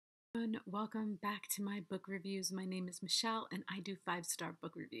Everyone, welcome back to my book reviews. My name is Michelle and I do 5-star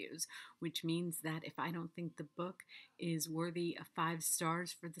book reviews, which means that if I don't think the book is worthy of 5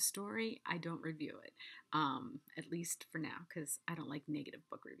 stars for the story, I don't review it. At least for now, because I don't like negative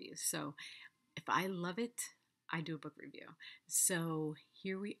book reviews. So if I love it, I do a book review. So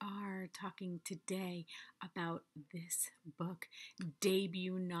here we are talking today about this book,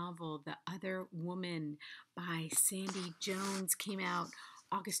 debut novel, The Other Woman by Sandie Jones, came out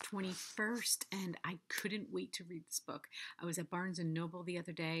August 21st, and I couldn't wait to read this book. I was at Barnes and Noble the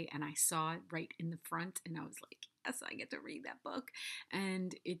other day and I saw it right in the front and I was like, yes, I get to read that book.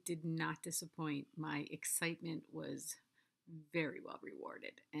 And it did not disappoint. My excitement was very well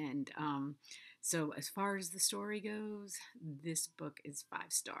rewarded. And so, as far as the story goes, this book is 5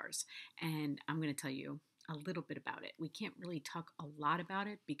 stars. And I'm going to tell you a little bit about it. We can't really talk a lot about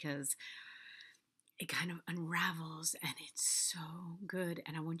it because it kind of unravels and it's so good.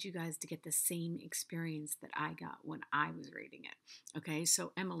 And I want you guys to get the same experience that I got when I was reading it. Okay,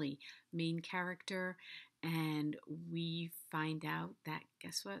 so Emily, main character, and we find out that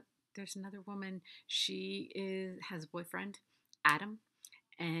guess what? There's another woman. She has a boyfriend, Adam,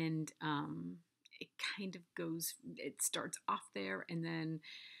 and it kind of goes. It starts off there, and then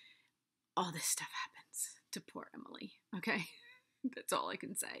all this stuff happens to poor Emily. Okay. That's all I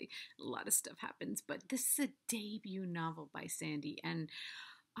can say. A lot of stuff happens, but this is a debut novel by Sandie, and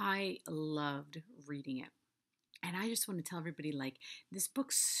I loved reading it. And I just want to tell everybody, like, this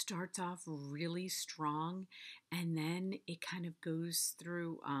book starts off really strong, and then it kind of goes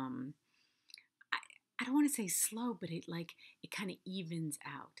through. I, I don't want to say slow, but it kind of evens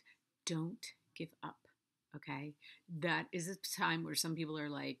out. Don't give up. Okay, that is a time where some people are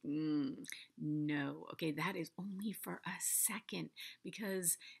like, no, okay, that is only for a second,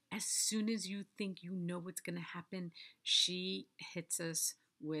 because as soon as you think you know what's going to happen, she hits us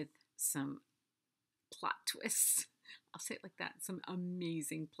with some plot twists. I'll say it like that, some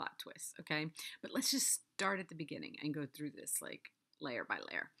amazing plot twists, okay? But let's just start at the beginning and go through this like layer by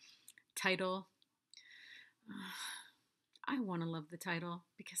layer. Title. I want to love the title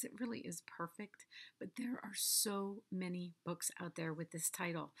because it really is perfect, but there are so many books out there with this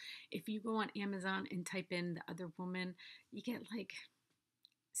title. If you go on Amazon and type in The Other Woman, you get like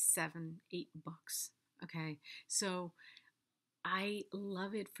 7, 8 books. Okay, so I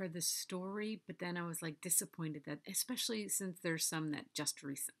love it for the story, but then I was like disappointed that, especially since there's some that just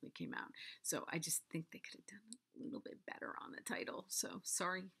recently came out. So I just think they could have done a little bit better on the title. So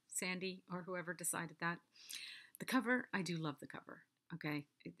sorry, Sandie, or whoever decided that. The cover, I do love the cover. Okay,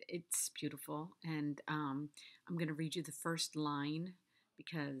 it's beautiful, and I'm going to read you the first line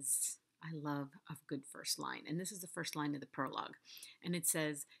because I love a good first line. And this is the first line of the prologue, and it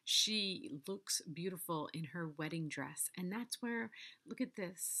says, "She looks beautiful in her wedding dress," and that's where, look at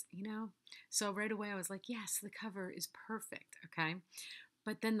this, you know. So right away I was like, yes, the cover is perfect. Okay,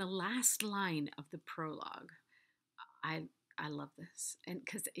 but then the last line of the prologue, I I love this, and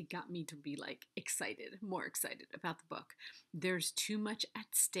because it got me to be like excited, more excited about the book. There's too much at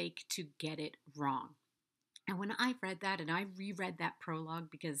stake to get it wrong. And when I read that, and I reread that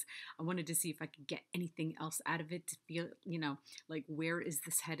prologue because I wanted to see if I could get anything else out of it to feel, like where is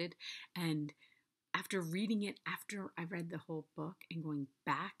this headed? And after reading it, after I read the whole book and going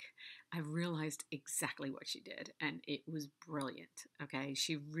back, I realized exactly what she did. And it was brilliant. Okay.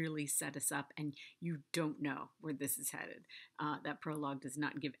 She really set us up, and you don't know where this is headed. That prologue does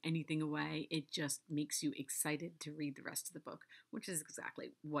not give anything away. It just makes you excited to read the rest of the book, which is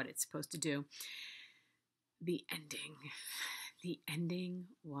exactly what it's supposed to do. The ending. The ending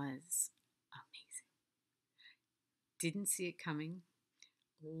was amazing. Didn't see it coming.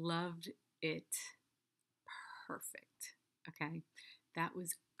 Loved it. Perfect. Okay. That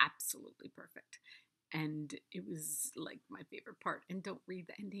was absolutely perfect. And it was like my favorite part. And don't read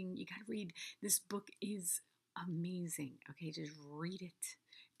the ending. You got to read. This book is amazing. Okay. Just read it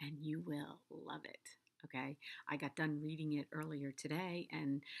and you will love it. Okay. I got done reading it earlier today,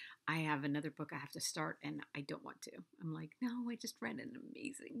 and I have another book I have to start, and I don't want to. I'm like, no, I just read an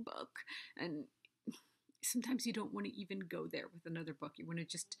amazing book. And sometimes you don't want to even go there with another book. You want to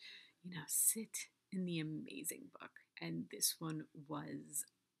just, sit in the amazing book. And this one was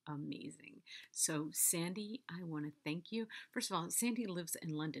amazing. So, Sandie, I want to thank you. First of all, Sandie lives in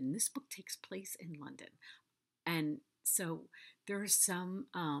London. This book takes place in London. And so there are some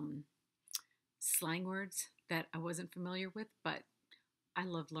slang words that I wasn't familiar with, but I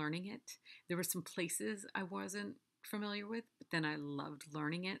loved learning it. There were some places I wasn't familiar with, but then I loved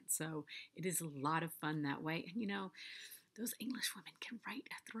learning it. So it is a lot of fun that way. And those English women can write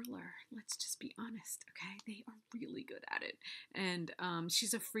a thriller. Let's just be honest, okay? They are really good at it. And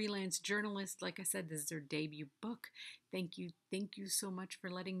she's a freelance journalist. Like I said, this is her debut book. Thank you so much for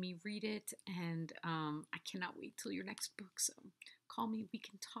letting me read it. And I cannot wait till your next book. So call me, we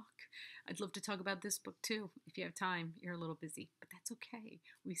can talk. I'd love to talk about this book too. If you have time, you're a little busy, but that's okay.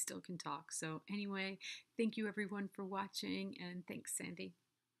 We still can talk. So anyway, thank you everyone for watching, and thanks, Sandie.